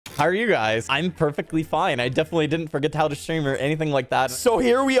How are you guys? I'm perfectly fine. I definitely didn't forget how to stream or anything like that. So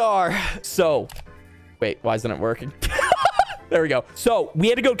here we are. So, wait, why isn't it working? There we go. So we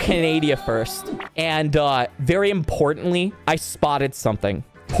had to go to Canada first. And very importantly, I spotted something.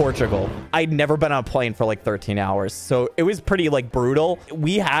 Portugal. I'd never been on a plane for like 13 hours. So it was pretty like brutal.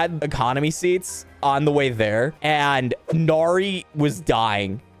 We had economy seats on the way there and Nari was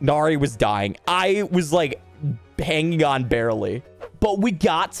dying. Nari was dying. I was like hanging on barely. But we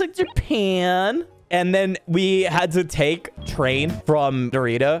got to Japan and then we had to take train from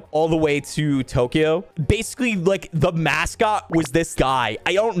Narita all the way to Tokyo. Basically, like the mascot was this guy.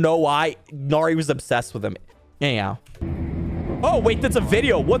 I don't know why. Nari was obsessed with him. Anyhow. Oh, wait, that's a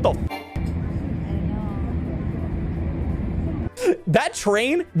video. What the f? That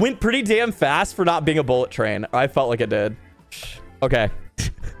train went pretty damn fast for not being a bullet train. I felt like it did. Okay.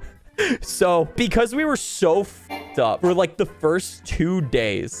 So, because we were so f***ed up for like the first 2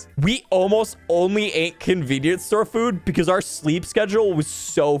 days, we almost only ate convenience store food because our sleep schedule was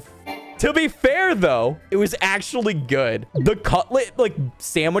so f***ed. To be fair, though, it was actually good. The cutlet, like,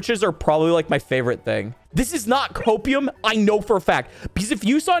 sandwiches are probably, like, my favorite thing. This is not copium, I know for a fact. Because if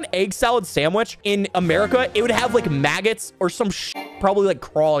you saw an egg salad sandwich in America, it would have, like, maggots or some shit probably, like,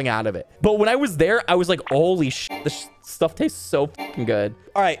 crawling out of it. But when I was there, I was like, holy shit, this stuff tastes so fucking good.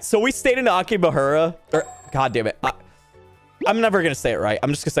 All right, so we stayed in Akibahara. God damn it. I'm never going to say it right.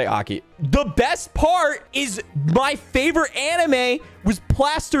 I'm just going to say Aki. The best part is my favorite anime was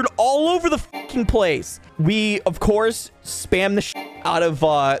plastered all over the fucking place. We, of course, spammed the shit out of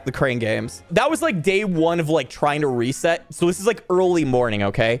the crane games. That was like day one of like trying to reset. So this is like early morning,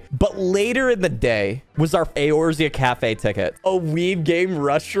 okay? But later in the day was our Eorzea Cafe ticket. A weed game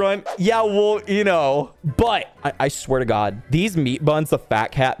restaurant? Yeah, well, you know. But I swear to God, these meat buns, the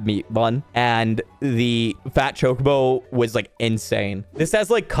Fat Cat meat bun and the Fat Chocobo was like insane. This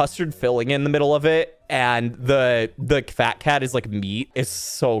has like custard filling in the middle of it. And the Fat Cat is like meat. It's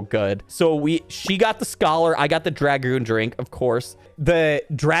so good. So she got the Scholar. I got the Dragoon drink, of course. The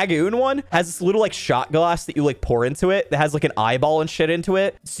Dragoon one has this little like shot glass that you like pour into it that has like an eyeball and shit into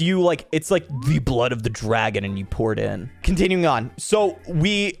it. So you like, it's like the blood of the dragon and you pour it in. Continuing on. So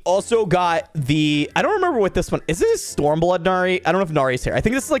we also got I don't remember what this one is. This Stormblood Nari? I don't know if Nari's here. I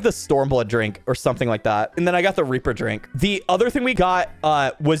think this is like the Stormblood drink or something like that. And then I got the Reaper drink. The other thing we got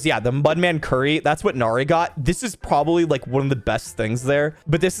was, yeah, the Mudman curry. That's what Nari got. This is probably like one of the best things there.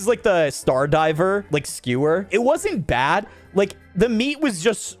 But this is like the Star Diver, like skewer. It wasn't bad. Like the meat was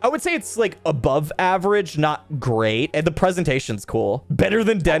just, I would say it's like above average, not great. And the presentation's cool. Better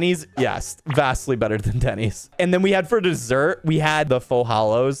than Denny's? Yes, vastly better than Denny's. And then we had for dessert, we had the faux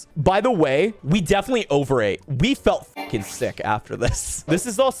hollows. By the way, we definitely overate. We felt fucking sick after this. This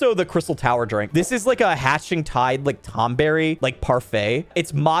is also the Crystal Tower drink. This is like a Hatching Tide, like Tomberry, like parfait.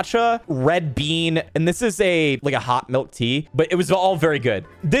 It's matcha, red bean, and this is like a hot milk tea, but it was all very good.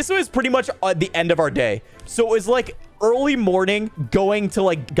 This was pretty much the end of our day. So it was like early morning going to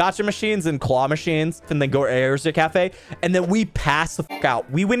like gacha machines and claw machines and then go to Eorzea Cafe. And then we passed the fuck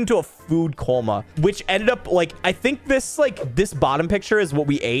out. We went into a food coma, which ended up like, I think this bottom picture is what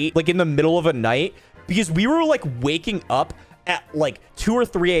we ate like in the middle of a night because we were like waking up at like 2 or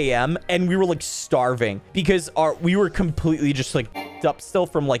 3 a.m. and we were like starving because we were completely just like up still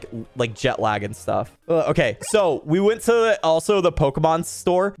from like jet lag and stuff. Okay, so we went to also the Pokemon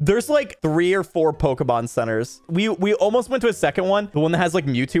store. There's like 3 or 4 Pokemon centers. We almost went to a second one, the one that has like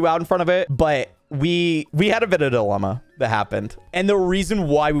Mewtwo out in front of it, but we had a bit of a dilemma that happened. And the reason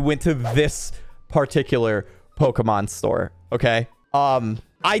why we went to this particular Pokemon store, okay?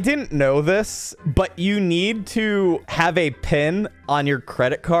 I didn't know this, but you need to have a PIN on your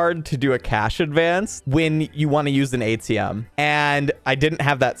credit card to do a cash advance when you want to use an ATM. And I didn't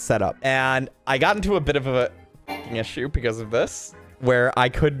have that set up. And I got into a bit of a issue because of this, where I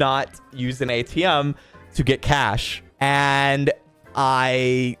could not use an ATM to get cash. And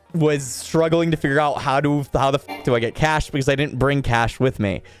I was struggling to figure out how the f do I get cash because I didn't bring cash with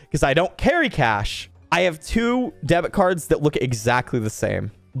me because I don't carry cash. I have 2 debit cards that look exactly the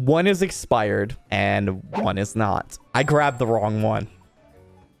same. One is expired and one is not. I grabbed the wrong one.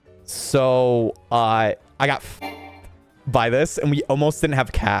 So I got by this and we almost didn't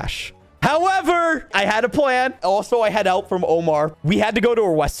have cash. However, I had a plan. Also, I had help from Omar. We had to go to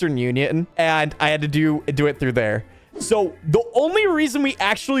a Western Union and I had to do it through there. So the only reason we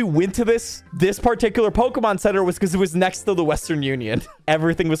actually went to this particular Pokemon Center was because it was next to the Western Union.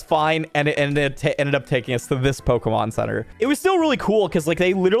 Everything was fine, and it ended up taking us to this Pokemon Center. It was still really cool because like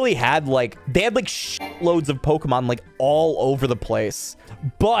they literally had like loads of Pokemon like all over the place.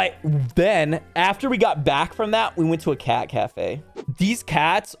 But then after we got back from that, we went to a cat cafe. These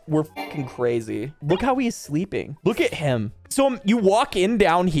cats were fucking crazy. Look how he's sleeping. Look at him. So you walk in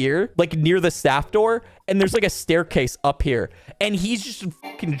down here, like near the staff door, and there's like a staircase up here, and he's just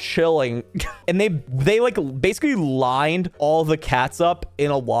fucking chilling. And they like basically lined all the cats up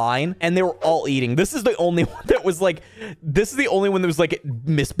in a line, and they were all eating. This is the only one that was like,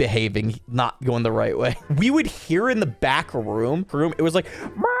 misbehaving, not going the right way. We would hear in the back room, it was like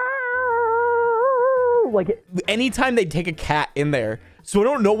anytime they'd take a cat in there. So I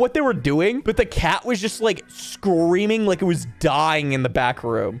don't know what they were doing, but the cat was just like screaming like it was dying in the back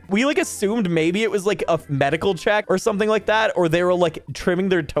room. We like assumed maybe it was like a medical check or something like that, or they were like trimming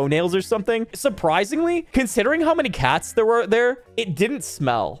their toenails or something. Surprisingly, considering how many cats there were there, it didn't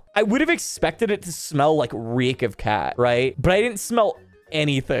smell. I would have expected it to smell like reek of cat, right? But I didn't smell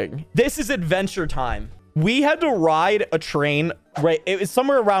anything. This is adventure time. We had to ride a train, right? It was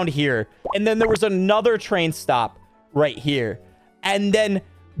somewhere around here. And then there was another train stop right here. And then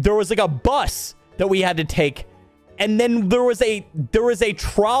there was like a bus that we had to take. And then there was a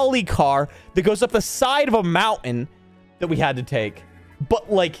trolley car that goes up the side of a mountain that we had to take. But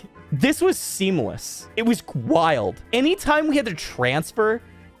like, this was seamless. It was wild. Anytime we had to transfer,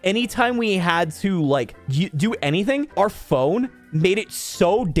 anytime we had to like do anything, our phone made it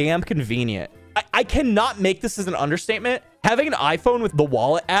so damn convenient. I cannot make this as an understatement. Having an iPhone with the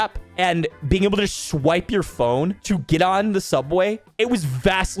wallet app and being able to just swipe your phone to get on the subway, it was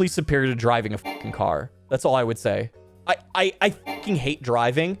vastly superior to driving a fucking car. That's all I would say. I fucking hate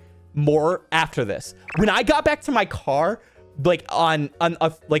driving more after this. When I got back to my car, like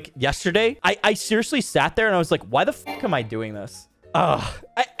like yesterday, I seriously sat there and I was like, why the fuck am I doing this?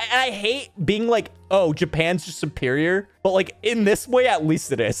 I hate being like, oh, Japan's just superior, but like in this way, at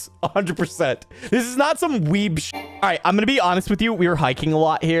least it is 100%. This is not some weeb shit. All right, I'm gonna be honest with you. We were hiking a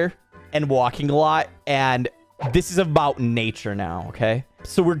lot here and walking a lot, and this is about nature now. Okay,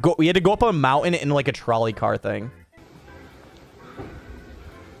 so we had to go up a mountain in like a trolley car thing.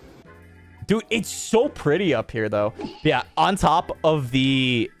 Dude, it's so pretty up here though. Yeah, on top of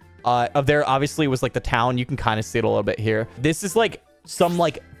the there obviously was like the town. You can kind of see it a little bit here. This is like some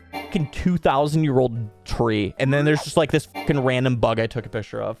like fucking 2,000-year-old tree, and then there's just like this fucking random bug I took a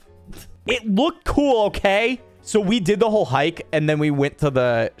picture of. It looked cool. Okay, so we did the whole hike, and then we went to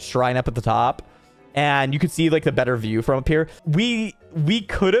the shrine up at the top, and you could see like the better view from up here. We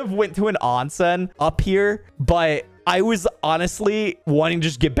could have went to an onsen up here, but I was honestly wanting to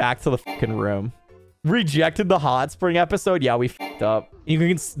just get back to the fucking room. Rejected the hot spring episode. Yeah, we fucked up. You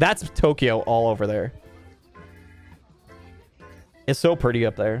can, that's Tokyo all over there. It's so pretty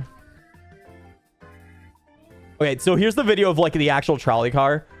up there. Okay, so here's the video of like the actual trolley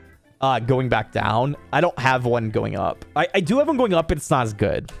car going back down. I don't have one going up. I do have one going up, but it's not as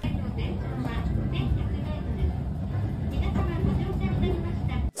good.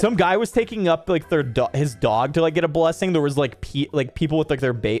 Some guy was taking up like his dog to like get a blessing. There was like people with like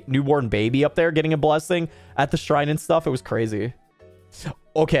their newborn baby up there getting a blessing at the shrine and stuff. It was crazy.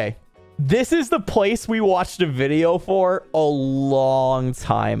 Okay, this is the place we watched a video for a long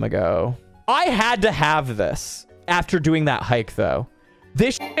time ago. I had to have this after doing that hike though.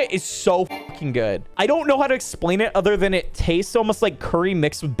 This shit is so fucking good. I don't know how to explain it other than it tastes almost like curry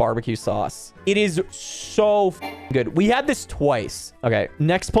mixed with barbecue sauce. It is so fucking good. We had this twice. Okay,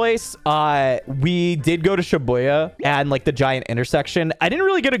 next place, we did go to Shibuya and like the giant intersection. I didn't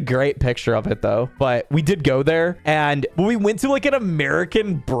really get a great picture of it though, but we did go there, and we went to like an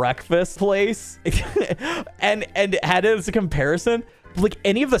American breakfast place and had it as a comparison. Like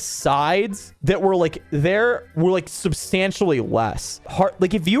any of the sides that were like there were like substantially less.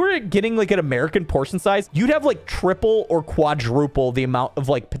 Like if you were getting like an American portion size, you'd have like triple or quadruple the amount of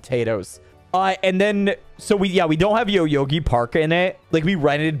like potatoes. And then so we don't have Yoyogi Park in it. Like we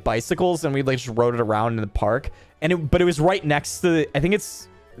rented bicycles and we like just rode it around in the park, and but it was right next to I think it's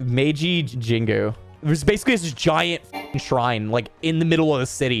Meiji Jingu. It was basically this giant shrine like in the middle of the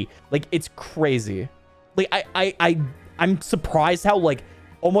city. Like it's crazy. Like I'm surprised how like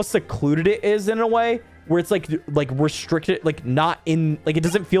almost secluded it is in a way where it's like restricted, like not in, like it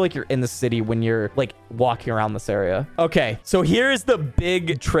doesn't feel like you're in the city when you're like walking around this area. Okay, so here is the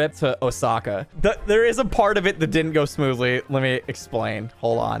big trip to Osaka. There is a part of it that didn't go smoothly. Let me explain.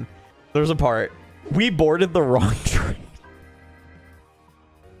 Hold on. There's a part. We boarded the wrong train.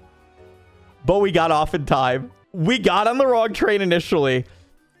 But we got off in time. we got on the wrong train initially.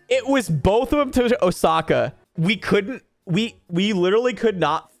 It was both of them to Osaka. We literally could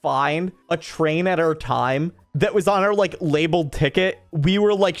not find a train at our time that was on our like labeled ticket. We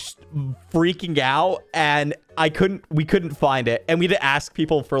were like freaking out, and we couldn't find it, and we had to ask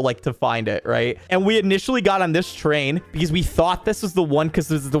people for like to find it, right? And we initially got on this train because we thought this was the one, because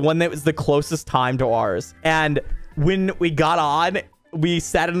this is the one that was the closest time to ours. And when we got on, we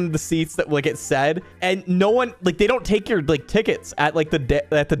sat in the seats that like it said, and no one, like, they don't take your like tickets at like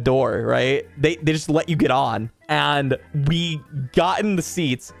at the door, right? They just let you get on. And we got in the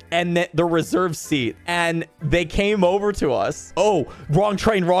seats, and the reserved seat, and they came over to us. Oh, wrong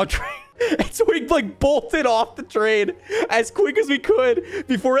train. And so we like bolted off the train as quick as we could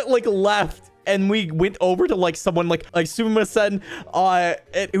before it like left. And we went over to like someone like Suma-sen.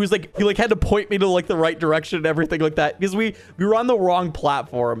 It was like, he like had to point me to like the right direction and everything like that, because we were on the wrong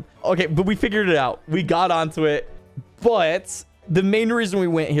platform. Okay, but we figured it out. We got onto it. But the main reason we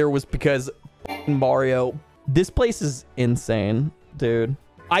went here was because Mario. This place is insane, dude.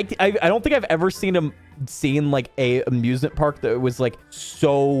 I don't think I've ever seen like a amusement park that was like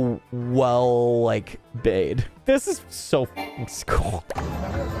so well like made. This is so fucking cool.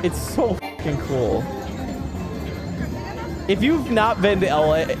 It's so fucking cool. If you've not been to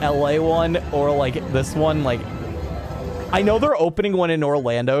LA one, or like this one, like, I know they're opening one in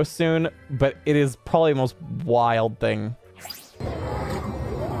Orlando soon, but it is probably the most wild thing.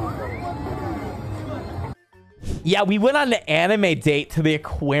 Yeah, we went on an anime date to the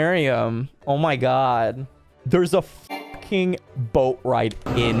aquarium. Oh my god. There's a fucking boat ride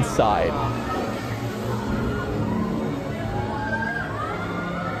inside.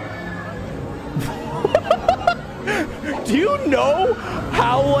 Do you know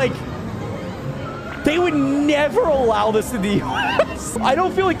how, like, they would never allow this in the US? I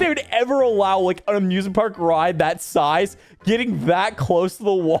don't feel like they would ever allow, like, an amusement park ride that size getting that close to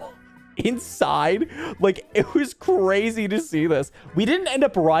the wall. Inside, like, it was crazy to see this. We didn't end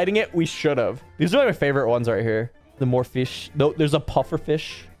up riding it. We should have. These are my favorite ones right here. The more fish. No, there's a puffer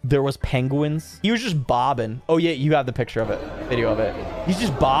fish. There was penguins. He was just bobbing. Oh yeah, you have the picture of it, video of it. He's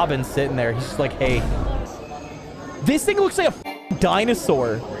just bobbing, sitting there. He's just like, hey, this thing looks like a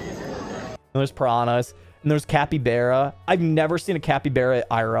dinosaur. And there's piranhas, and there's capybara. I've never seen a capybara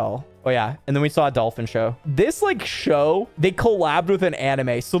IRL. Oh yeah, and then we saw a dolphin show. This like show, they collabed with an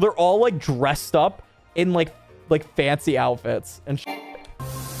anime, so they're all like dressed up in like fancy outfits and shit.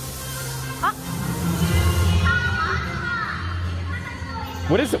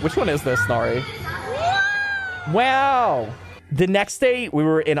 What is it? Which one is this, Nari? Wow. The next day, we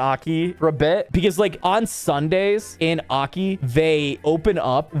were in Aki for a bit, because like on Sundays in Aki, they open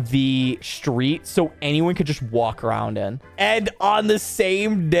up the street so anyone could just walk around in. And on the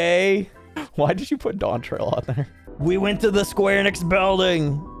same day, why did you put Dawn Trail on there? We went to the Square Enix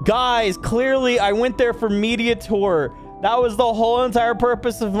building. Guys, clearly I went there for media tour. That was the whole entire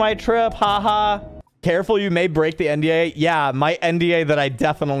purpose of my trip. Haha. Careful, you may break the NDA. Yeah, my NDA that I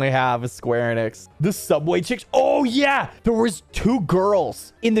definitely have is Square Enix. The subway chicks. Oh, yeah. There was 2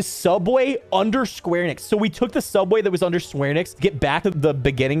 girls in the subway under Square Enix. So we took the subway that was under Square Enix to get back to the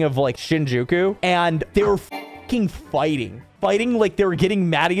beginning of, like, Shinjuku. And they were fucking fighting like they were getting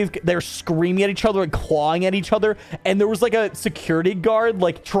mad at you. They were screaming at each other and clawing at each other. And there was like a security guard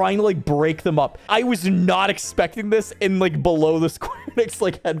like trying to like break them up. I was not expecting this in like below the Square Enix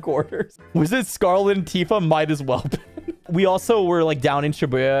like headquarters. Was it Scarlet and Tifa? Might as well be. We also were like down in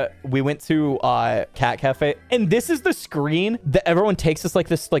Shibuya. We went to Cat Cafe, and this is the screen that everyone takes as like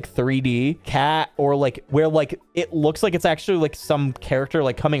this like 3D cat, or like where like it looks like it's actually like some character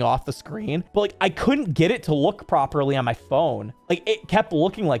like coming off the screen, but like I couldn't get it to look properly on my phone. Like it kept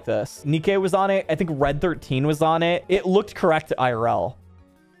looking like this. Nikkei was on it. I think Red 13 was on it. It looked correct IRL.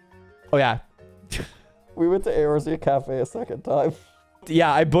 Oh yeah. We went to Aorzia Cafe a second time.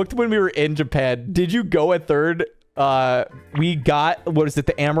 Yeah, I booked when we were in Japan. Did you go at third? We got, what is it,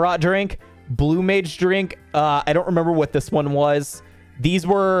 the Amarot drink, Blue Mage drink. I don't remember what this one was. These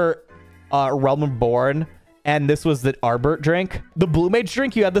were Realm Reborn, and this was the Arbert drink. The Blue Mage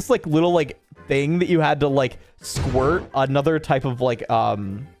drink, you had this like little like thing that you had to like squirt another type of like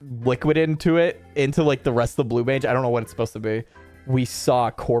liquid into it, into like the rest of the Blue Mage. I don't know what it's supposed to be. We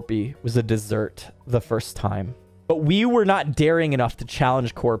saw Corpy was a dessert the first time, but we were not daring enough to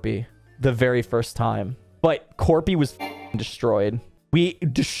challenge Corpy the very first time. But Corpy was destroyed. We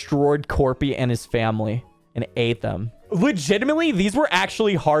destroyed Corpy and his family and ate them. Legitimately, these were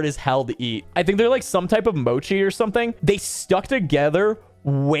actually hard as hell to eat. I think they're like some type of mochi or something. They stuck together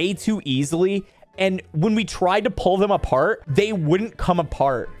way too easily, And when we tried to pull them apart, they wouldn't come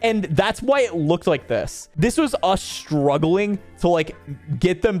apart. And that's why it looked like this. This was us struggling to like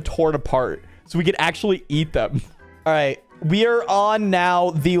get them torn apart so we could actually eat them. All right. We are on now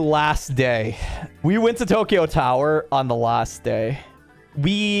the last day. We went to Tokyo Tower on the last day.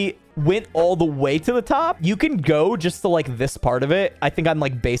 We went all the way to the top. You can go just to like this part of it. I think on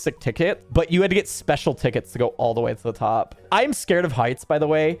like basic ticket, but you had to get special tickets to go all the way to the top. I'm scared of heights, by the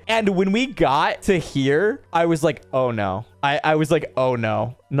way. And when we got to here, I was like, oh no. I was like, oh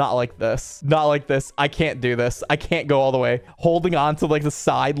no, not like this. Not like this. I can't do this. I can't go all the way. Holding on to like the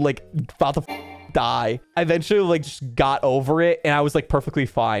side, like about to die. I eventually like just got over it and I was like perfectly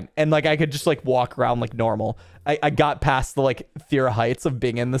fine. And like I could just like walk around like normal. I got past the like fear of heights of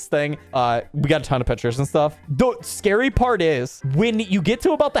being in this thing. We got a ton of pictures and stuff. The scary part is when you get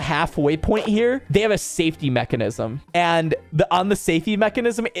to about the halfway point here, they have a safety mechanism. And on the safety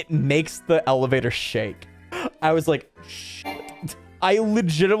mechanism, it makes the elevator shake. I was like, shit. I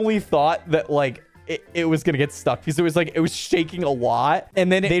legitimately thought that like it was gonna get stuck because it was shaking a lot.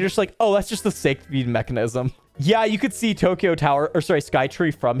 And then they just like, oh, that's just the safety mechanism. Yeah, you could see Tokyo Tower, or sorry,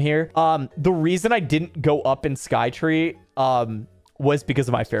 Skytree from here. The reason I didn't go up in Skytree was because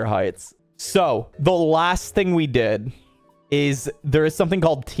of my fear of heights. So the last thing we did is there is something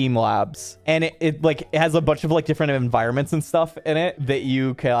called Team Labs, and it has a bunch of like different environments and stuff in it that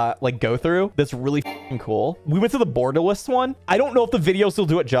you can like go through. That's really fucking cool. We went to the borderless one. I don't know if the videos will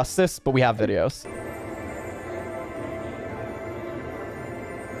do it justice, but we have videos.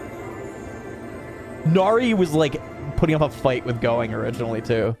 Nari was like putting up a fight with going originally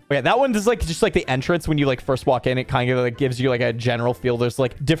too. Okay, that one is like just like the entrance when you like first walk in. It kind of like gives you like a general feel. There's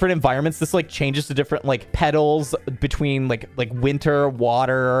like different environments. This like changes to different like petals between like winter,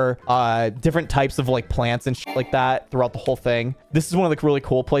 water, different types of like plants and shit like that throughout the whole thing. This is one of the really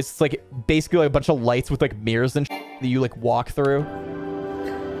cool places. It's like basically like a bunch of lights with like mirrors and shit that you like walk through.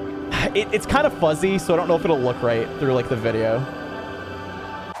 It's kind of fuzzy, so I don't know if it'll look right through like the video.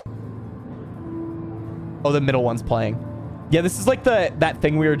 Oh, the middle one's playing. Yeah, this is like that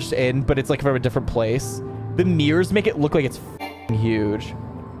thing we were just in, but it's like from a different place. The mirrors make it look like it's huge.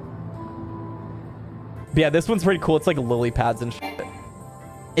 But yeah, this one's pretty cool. It's like lily pads and shit.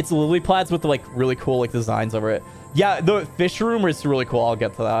 It's lily pads with like really cool like designs over it. Yeah, the fish room is really cool. I'll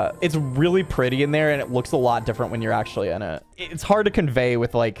get to that. It's really pretty in there and it looks a lot different when you're actually in it. It's hard to convey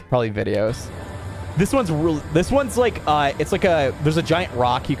with like probably videos. This one's like it's like there's a giant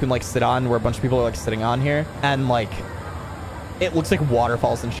rock you can like sit on where a bunch of people are like sitting on here, and like it looks like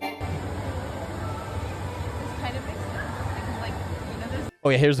waterfalls and shit. Kind of makes sense because like, you know, there's... Oh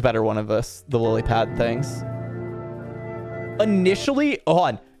yeah, here's a better one of this, the lily pad things. Initially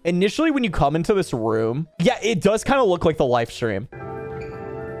when you come into this room, yeah, it does kind of look like the live stream.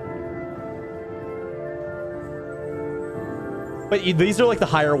 But these are like the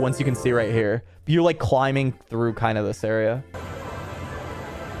higher ones you can see right here. You're like climbing through kind of this area.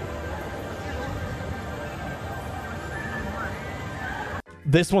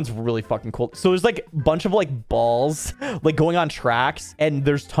 This one's really fucking cool. So there's like a bunch of like balls like going on tracks, and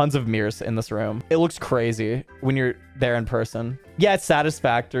there's tons of mirrors in this room. It looks crazy when you're there in person. Yeah, it's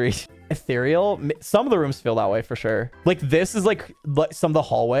satisfactory. Ethereal. Some of the rooms feel that way for sure. Like this is like some of the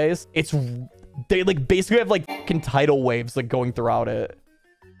hallways. They like basically have like fucking tidal waves like going throughout it.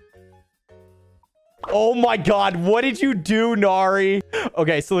 Oh my god, what did you do, Nari?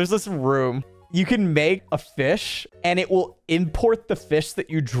 Okay, so there's this room. You can make a fish and it will import the fish that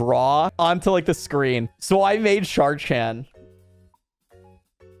you draw onto like the screen. So I made Shark-chan.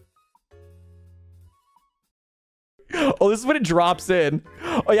 Oh, this is when it drops in.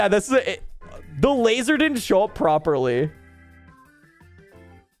 Oh yeah, this is it. The laser didn't show up properly.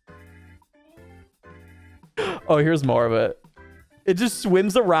 Oh, here's more of it. It just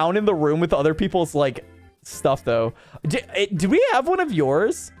swims around in the room with other people's like stuff though. Did we have one of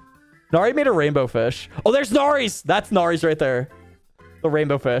yours? Nari made a rainbow fish. Oh, there's Nari's. That's Nari's right there. The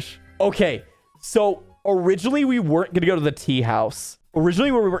rainbow fish. Okay, so originally we weren't gonna go to the tea house.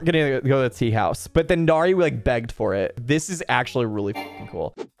 Originally we weren't gonna go to the tea house, but then Nari like begged for it. This is actually really fucking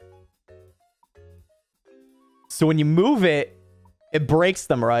cool. So when you move it, it breaks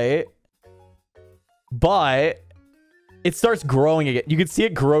them, right? But it starts growing again. You can see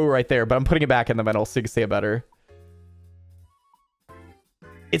it grow right there, but I'm putting it back in the middle so you can see it better.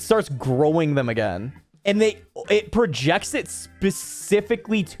 It starts growing them again. And it projects it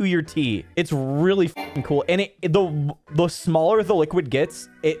specifically to your tea. It's really fucking cool. And the smaller the liquid gets,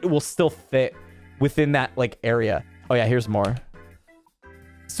 it will still fit within that like area. Oh yeah, here's more.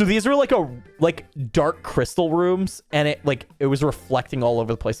 So these are like dark crystal rooms, and it was reflecting all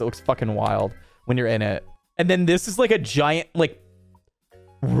over the place. It looks fucking wild. when you're in it. And then this is like a giant like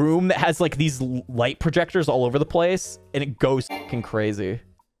room that has like these light projectors all over the place, and it goes fucking crazy.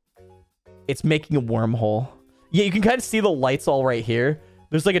 It's making a wormhole. Yeah, you can kind of see the lights all right here.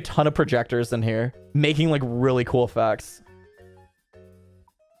 There's like a ton of projectors in here making like really cool effects.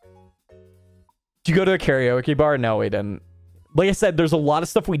 Did you go to a karaoke bar? No, we didn't. Like I said, there's a lot of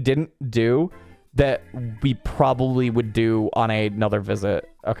stuff we didn't do that we probably would do on another visit.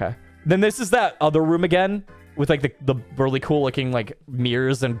 Okay. Then this is that other room again with like the really cool looking like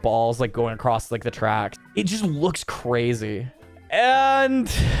mirrors and balls like going across like the tracks. It just looks crazy.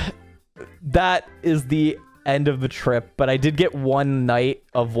 And that is the end of the trip, but I did get one night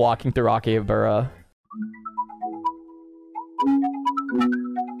of walking through Akihabara.